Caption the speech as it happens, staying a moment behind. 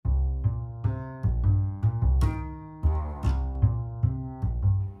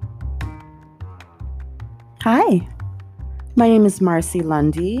Hi, my name is Marcy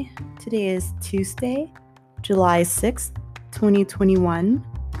Lundy. Today is Tuesday, July 6th, 2021,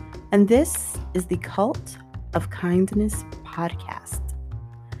 and this is the Cult of Kindness podcast.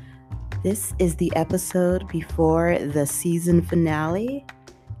 This is the episode before the season finale,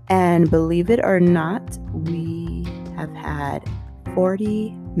 and believe it or not, we have had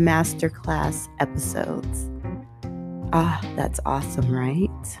 40 masterclass episodes. That's awesome,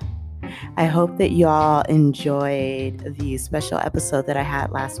 right? I hope that y'all enjoyed the special episode that I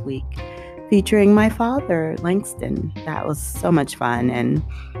had last week featuring my father, Langston. That was so much fun, and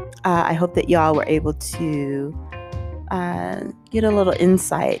I hope that y'all were able to get a little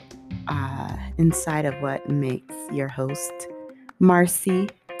insight inside of what makes your host, Marcy,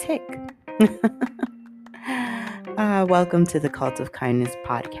 tick. Welcome to the Cult of Kindness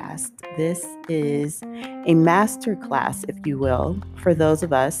podcast. This is a master class, if you will, for those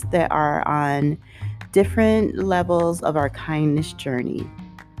of us that are on different levels of our kindness journey.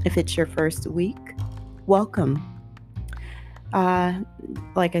 If it's your first week, welcome.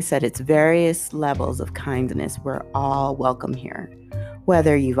 Like I said, it's various levels of kindness. We're all welcome here.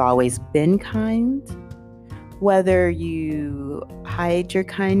 Whether you've always been kind, whether you hide your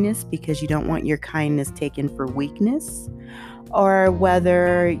kindness because you don't want your kindness taken for weakness, or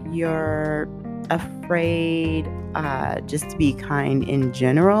whether you're afraid just to be kind in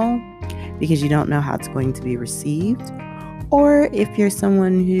general because you don't know how it's going to be received, or if you're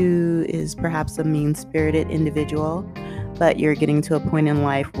someone who is perhaps a mean-spirited individual, but you're getting to a point in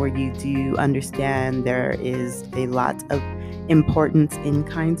life where you do understand there is a lot of importance in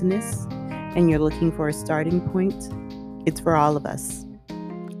kindness and you're looking for a starting point, it's for all of us.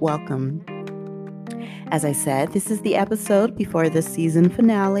 Welcome. As I said, this is the episode before the season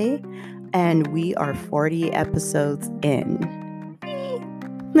finale, and we are 40 episodes in.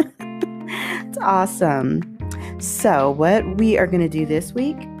 It's awesome. So what we are going to do this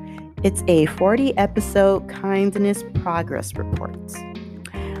week, it's a 40 episode kindness progress report.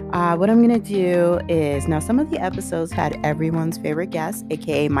 What I'm going to do is, now some of the episodes had everyone's favorite guest,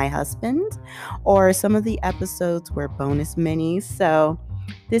 aka my husband, or some of the episodes were bonus minis. So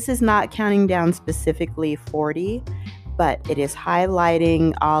this is not counting down specifically 40, but it is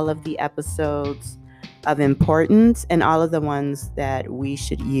highlighting all of the episodes of importance and all of the ones that we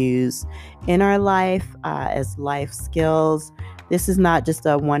should use in our life as life skills. This is not just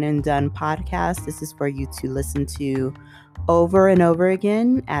a one and done podcast. This is for you to listen to over and over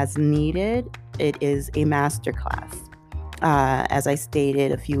again as needed. It is a masterclass. As I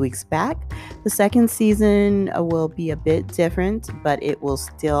stated a few weeks back, the second season will be a bit different, but it will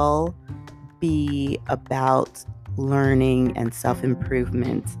still be about learning and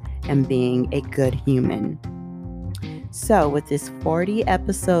self-improvement and being a good human. So with this 40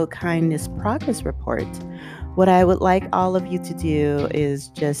 episode kindness progress report, what I would like all of you to do is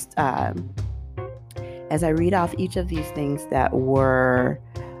just as I read off each of these things that were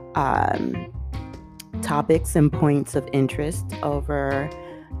topics and points of interest over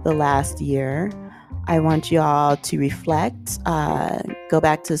the last year, I want you all to reflect, go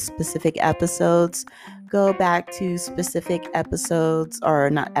back to specific episodes, or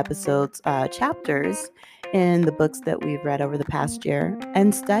not episodes, chapters in the books that we've read over the past year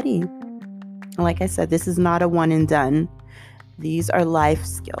and study. Like I said, this is not a one and done. These are life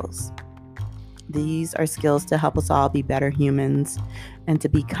skills. These are skills to help us all be better humans and to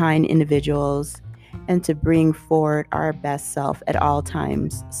be kind individuals and to bring forward our best self at all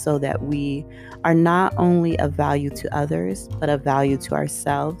times so that we are not only of value to others, but of value to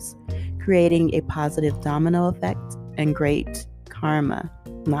ourselves, creating a positive domino effect and great karma,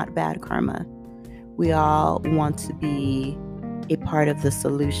 not bad karma. We all want to be a part of the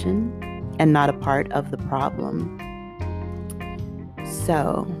solution and not a part of the problem.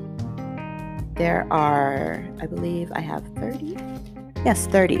 So there are, I believe I have 30. Yes,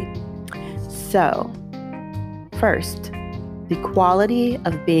 30. So, first, the quality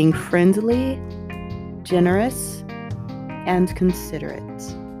of being friendly, generous, and considerate.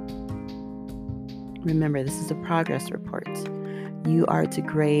 Remember, this is a progress report. You are to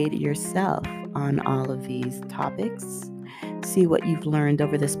grade yourself on all of these topics, see what you've learned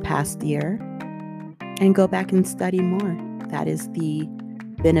over this past year, and go back and study more. That is the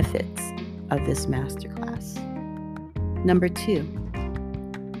benefits of this masterclass. Number 2,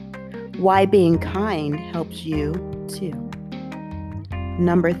 why being kind helps you too.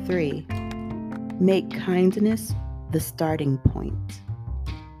 Number 3, make kindness the starting point.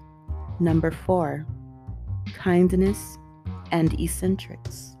 Number 4, kindness and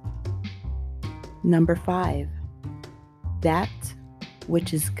eccentrics. Number 5, that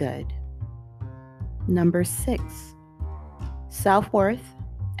which is good. Number 6, self-worth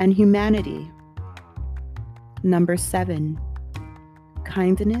and humanity. Number 7,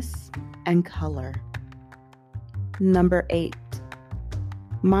 kindness and color. Number 8,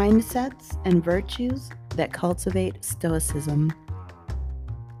 mindsets and virtues that cultivate stoicism.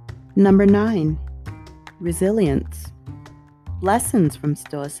 Number 9, resilience, lessons from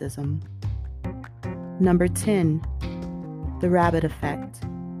stoicism. Number 10, the rabbit effect.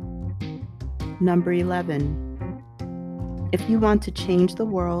 Number 11, if you want to change the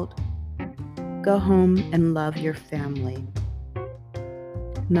world, go home and love your family.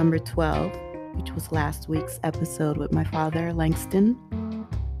 Number 12, which was last week's episode with my father, Langston,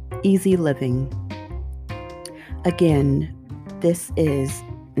 easy living. Again, this is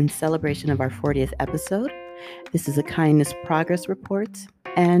in celebration of our 40th episode. This is a kindness progress report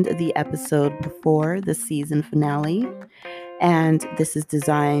and the episode before the season finale. And this is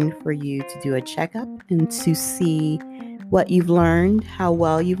designed for you to do a checkup and to see what you've learned, how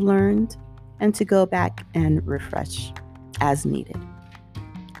well you've learned, and to go back and refresh as needed.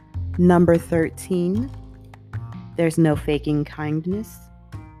 Number 13, there's no faking kindness.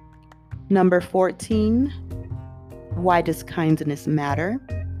 Number 14, why does kindness matter?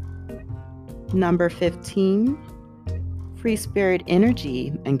 Number 15, free spirit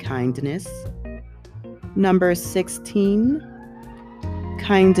energy and kindness. Number 16,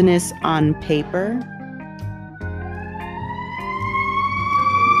 kindness on paper.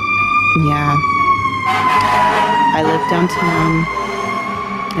 Yeah, I live downtown.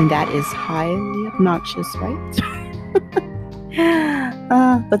 And that is highly obnoxious, right?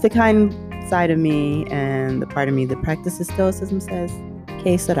 But the kind side of me and the part of me that practices stoicism says,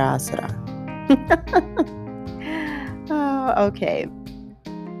 que sera, sera. Okay.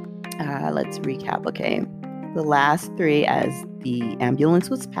 Let's recap, okay? The last 3 as the ambulance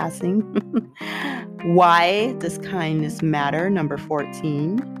was passing. Why does kindness matter? Number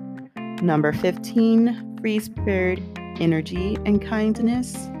 14. Number 15, free spirit energy and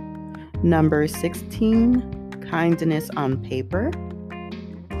kindness. Number 16, kindness on paper.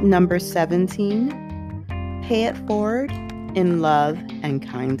 Number 17, pay it forward in love and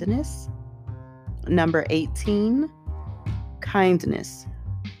kindness. Number 18, kindness.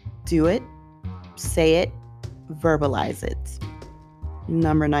 Do it, say it, verbalize it.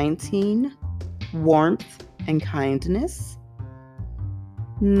 Number 19, warmth and kindness.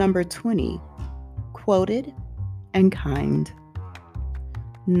 Number 20, quoted and kind.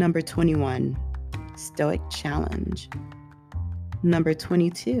 Number 21, stoic challenge. Number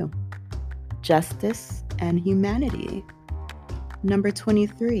 22, justice and humanity. Number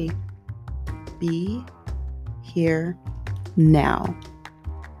 23, be here now.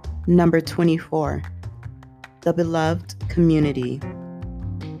 Number 24, the beloved community.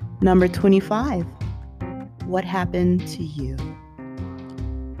 Number 25, what happened to you?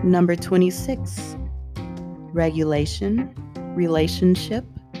 Number 26, regulation, relationship,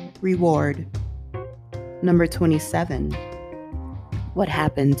 reward. Number 27, what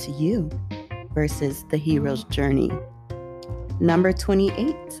happened to you versus the hero's journey. Number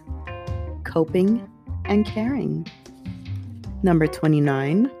 28, coping and caring. Number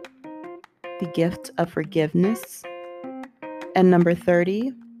 29, the gift of forgiveness. And number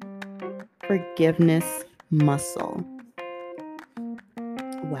 30, forgiveness muscle.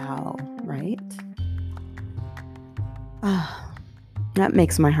 Wow, right? That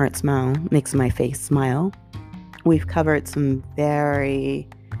makes my heart smile, makes my face smile. We've covered some very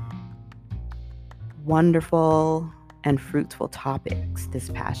wonderful and fruitful topics this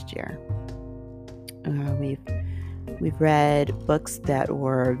past year. We've read books that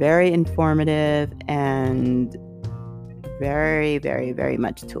were very informative and very, very, very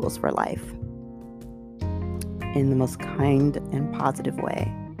much tools for life in the most kind and positive way.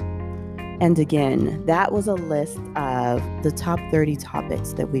 And again, that was a list of the top 30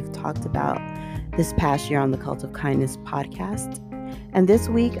 topics that we've talked about this past year on the Cult of Kindness podcast. And this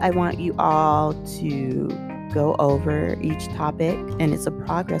week, I want you all to go over each topic, and it's a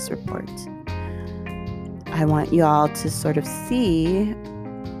progress report. I want you all to sort of see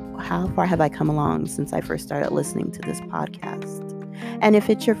how far have I come along since I first started listening to this podcast. And if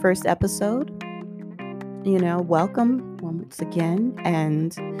it's your first episode, welcome once again.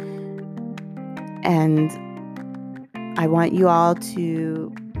 And I want you all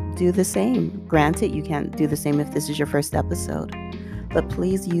to do the same. Granted, you can't do the same if this is your first episode, but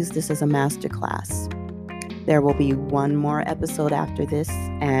please use this as a masterclass. There will be one more episode after this,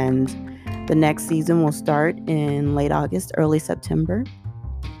 and the next season will start in late August, early September.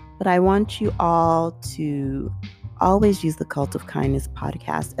 But I want you all to always use the Cult of Kindness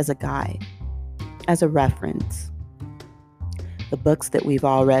podcast as a guide. as a reference. The books that we've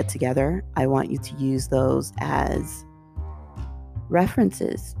all read together, I want you to use those as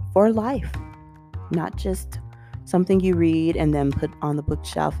references for life, not just something you read and then put on the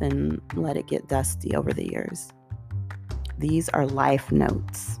bookshelf and let it get dusty over the years. These are life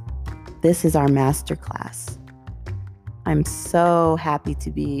notes. This is our masterclass. I'm so happy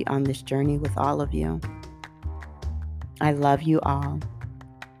to be on this journey with all of you. I love you all.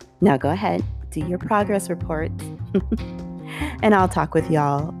 Now go ahead, do your progress reports, and I'll talk with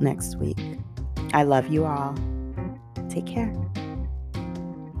y'all next week. I love you all. Take care.